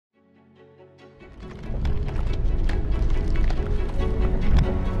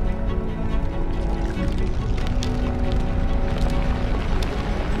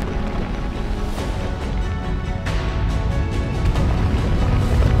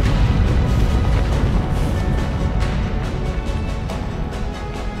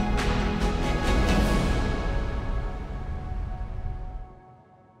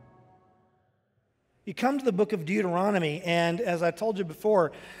come to the book of Deuteronomy, and as I told you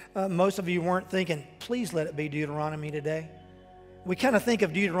before, most of you weren't thinking, please let it be Deuteronomy today. We kind of think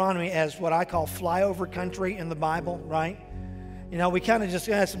of Deuteronomy as what I call flyover country in the Bible, right? You know, we kind of just,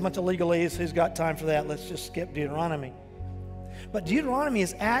 it's a bunch of legalese. Who's got time for that? Let's just skip Deuteronomy. But Deuteronomy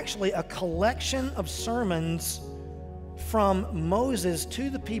is actually a collection of sermons from Moses to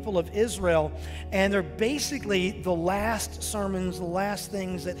the people of Israel, and they're basically the last sermons, the last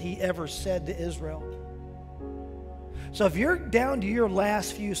things that he ever said to Israel. So if you're down to your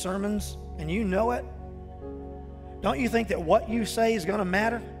last few sermons and you know it, don't you think that what you say is going to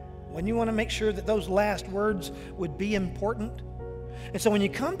matter? When you want to make sure that those last words would be important? And so when you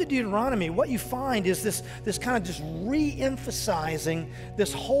come to Deuteronomy, what you find is this kind of just re-emphasizing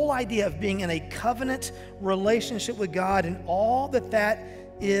this whole idea of being in a covenant relationship with God and all that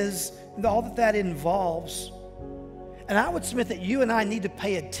is, all that involves. And I would submit that you and I need to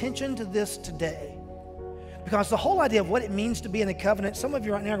pay attention to this today. Because the whole idea of what it means to be in a covenant, some of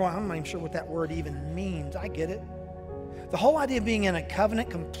you right now are going, I'm not even sure what that word even means. I get it. The whole idea of being in a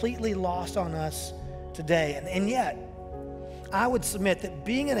covenant completely lost on us today. And yet, I would submit that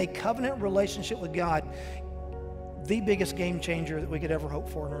being in a covenant relationship with God, the biggest game changer that we could ever hope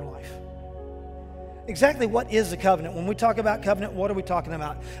for in our life. Exactly what is a covenant? When we talk about covenant, what are we talking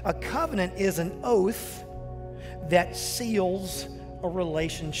about? A covenant is an oath that seals a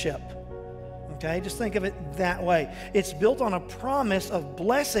relationship. Okay, just think of it that way. It's built on a promise of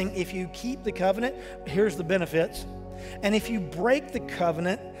blessing if you keep the covenant. Here's the benefits. And if you break the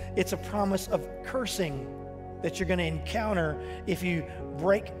covenant, it's a promise of cursing that you're going to encounter if you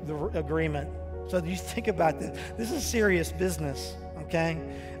break the agreement. So you think about this. This is serious business, okay?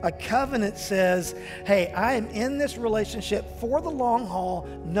 A covenant says, hey, I am in this relationship for the long haul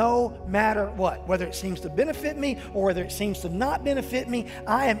no matter what. Whether it seems to benefit me or whether it seems to not benefit me,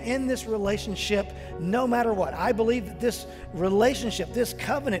 I am in this relationship no matter what. I believe that this relationship, this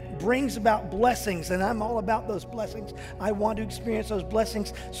covenant brings about blessings, and I'm all about those blessings. I want to experience those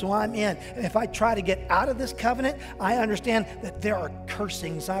blessings, so I'm in. And if I try to get out of this covenant, I understand that there are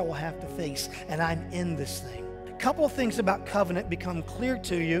cursings I will have to face, and I'm in this thing. A couple of things about covenant become clear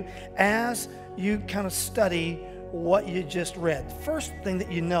to you as you kind of study what you just read. The first thing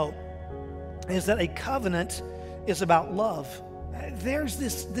that you note is that a covenant is about love. There's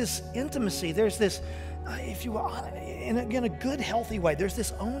this intimacy. There's this, if you will, in a good, healthy way, there's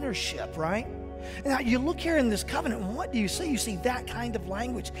this ownership, right? Now, you look here in this covenant, and what do you see? You see that kind of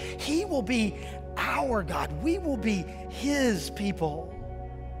language. He will be our God. We will be His people.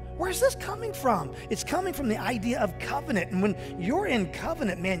 Where's this coming from? It's coming from the idea of covenant. And when you're in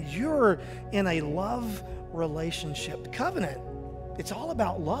covenant, man, you're in a love relationship. Covenant, it's all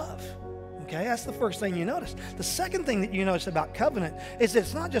about love. Okay, that's the first thing you notice. The second thing that you notice about covenant is that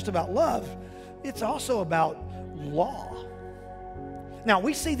it's not just about love, it's also about law. Now,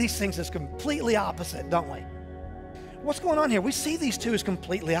 we see these things as completely opposite, don't we? What's going on here? We see these two as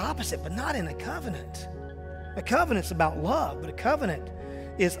completely opposite, but not in a covenant. A covenant's about love, but a covenant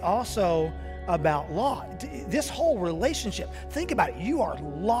is also about law. This whole relationship, think about it. You are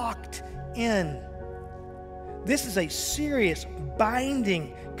locked in. This is a serious,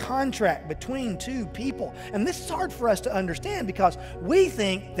 binding contract between two people. And this is hard for us to understand because we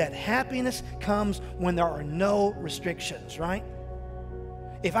think that happiness comes when there are no restrictions, right?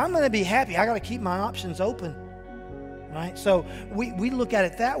 If I'm going to be happy, I got to keep my options open, right? So we look at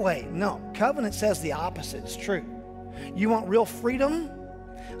it that way. No, covenant says the opposite. It's true. You want real freedom?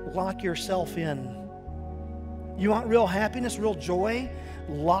 Lock yourself in. You want real happiness, real joy?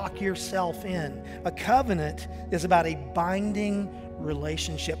 Lock yourself in. A covenant is about a binding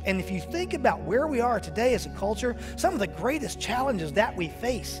relationship. And if you think about where we are today as a culture, some of the greatest challenges that we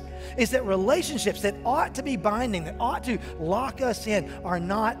face is that relationships that ought to be binding, that ought to lock us in, are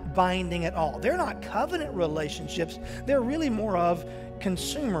not binding at all. They're not covenant relationships. They're really more of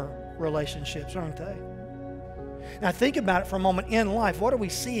consumer relationships, aren't they? Now think about it for a moment. In life, what are we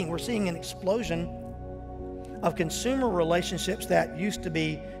seeing? We're seeing an explosion of consumer relationships that used to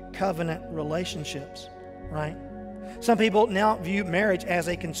be covenant relationships, right? Some people now view marriage as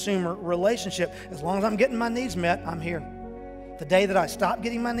a consumer relationship. As long as I'm getting my needs met, I'm here. The day that I stop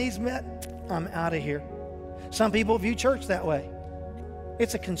getting my needs met, I'm out of here. Some people view church that way.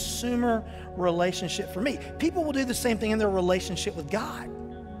 It's a consumer relationship for me. People will do the same thing in their relationship with God,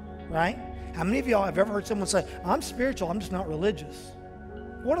 right? How many of y'all have ever heard someone say, I'm spiritual, I'm just not religious?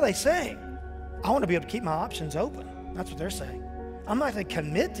 What are they saying? I want to be able to keep my options open. That's what they're saying. I'm not going to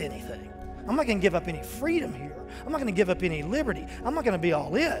commit to anything. I'm not going to give up any freedom here. I'm not going to give up any liberty. I'm not going to be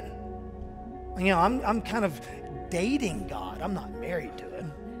all in. You know, I'm kind of dating God. I'm not married to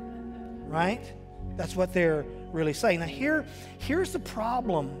Him, right? That's what they're really saying. Now here's the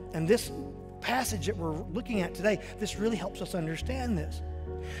problem, and this passage that we're looking at today, this really helps us understand this.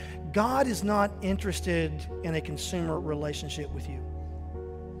 God is not interested in a consumer relationship with you.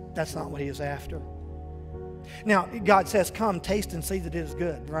 That's not what he is after. Now, God says, come, taste and see that it is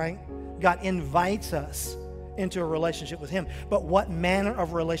good, right? God invites us into a relationship with him. But what manner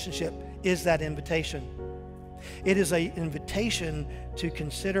of relationship is that invitation? It is an invitation to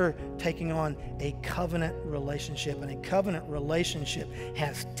consider taking on a covenant relationship. And a covenant relationship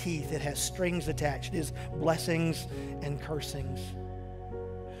has teeth. It has strings attached. It is blessings and cursings.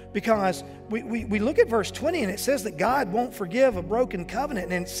 Because we look at verse 20 and it says that God won't forgive a broken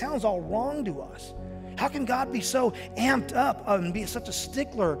covenant, and it sounds all wrong to us. How can God be so amped up and be such a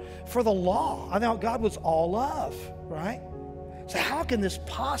stickler for the law? I thought God was all love, right? So how can this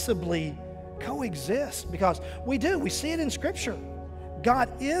possibly coexist? Because we see it in Scripture. God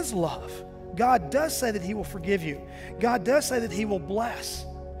is love. God does say that he will forgive you. God does say that he will bless.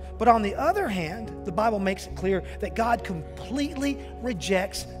 But on the other hand, the Bible makes it clear that God completely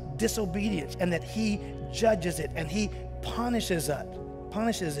rejects disobedience and that he judges it and he punishes it.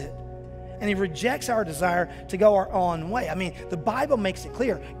 And he rejects our desire to go our own way. I mean, the Bible makes it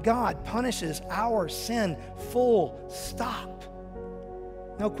clear. God punishes our sin, full stop.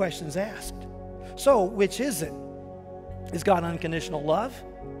 No questions asked. So, which is it? Is God unconditional love?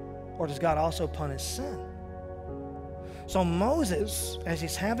 Or does God also punish sin? So Moses, as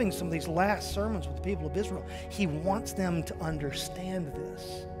he's having some of these last sermons with the people of Israel, he wants them to understand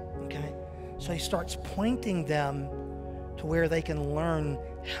this. Okay? So he starts pointing them to where they can learn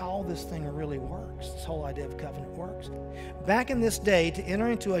how this thing really works, this whole idea of covenant works. Back in this day, to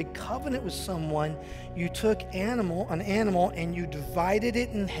enter into a covenant with someone, you took an animal and you divided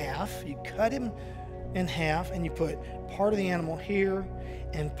it in half. You cut him in half and you put part of the animal here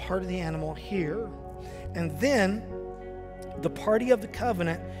and part of the animal here. And then the party of the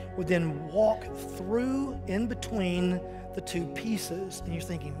covenant would then walk through in between the two pieces. And you're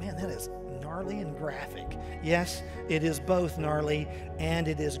thinking, man, that is gnarly and graphic. Yes, it is both gnarly and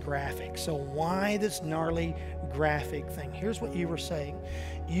it is graphic. So why this gnarly, graphic thing? Here's what you were saying.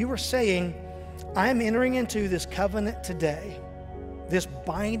 You were saying, I'm entering into this covenant today, this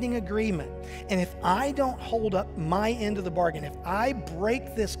binding agreement, and if I don't hold up my end of the bargain, if I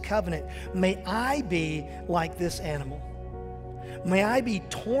break this covenant, may I be like this animal. May I be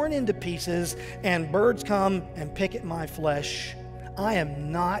torn into pieces and birds come and pick at my flesh. I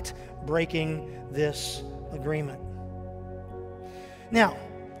am not breaking this agreement. Now,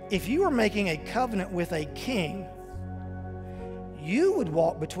 if you were making a covenant with a king, you would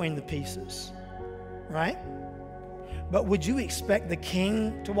walk between the pieces, right? But would you expect the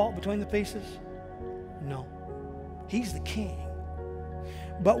king to walk between the pieces? No. He's the king.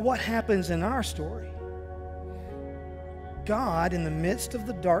 But what happens in our story? God, in the midst of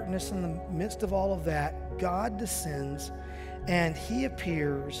the darkness, in the midst of all of that, God descends and he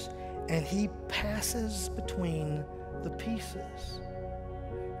appears and he passes between the pieces.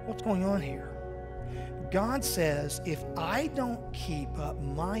 What's going on here? God says, if I don't keep up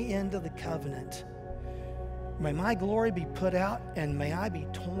my end of the covenant, may my glory be put out and may I be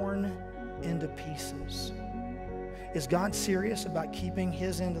torn into pieces. Is God serious about keeping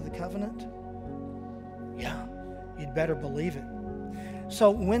his end of the covenant? Yeah, you'd better believe it. So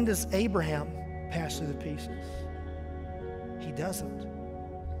when does Abraham pass through the pieces? He doesn't.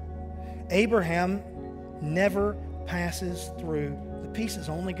 Abraham never passes through the pieces.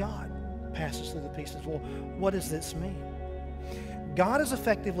 Only God passes through the pieces. Well, what does this mean? God is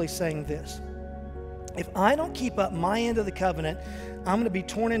effectively saying this. If I don't keep up my end of the covenant, I'm going to be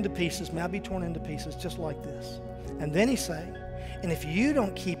torn into pieces. May I be torn into pieces just like this. And then he's saying, and if you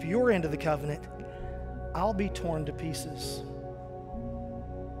don't keep your end of the covenant, I'll be torn to pieces.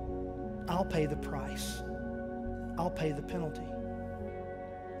 I'll pay the price. I'll pay the penalty.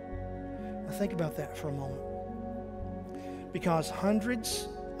 Now think about that for a moment. Because hundreds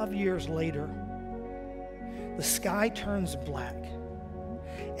of years later, the sky turns black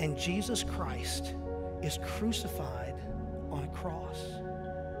and Jesus Christ is crucified on a cross.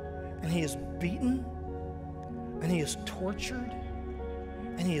 And he is beaten, and he is tortured,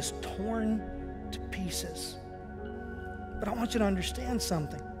 and he is torn to pieces. But I want you to understand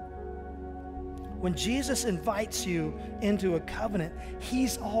something. When Jesus invites you into a covenant,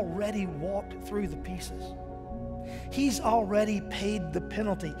 he's already walked through the pieces. He's already paid the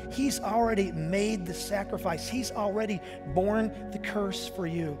penalty. He's already made the sacrifice. He's already borne the curse for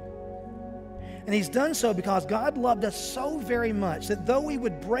you. And he's done so because God loved us so very much that though we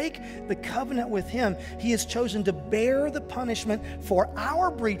would break the covenant with him, he has chosen to bear the punishment for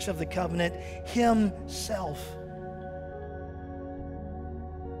our breach of the covenant himself.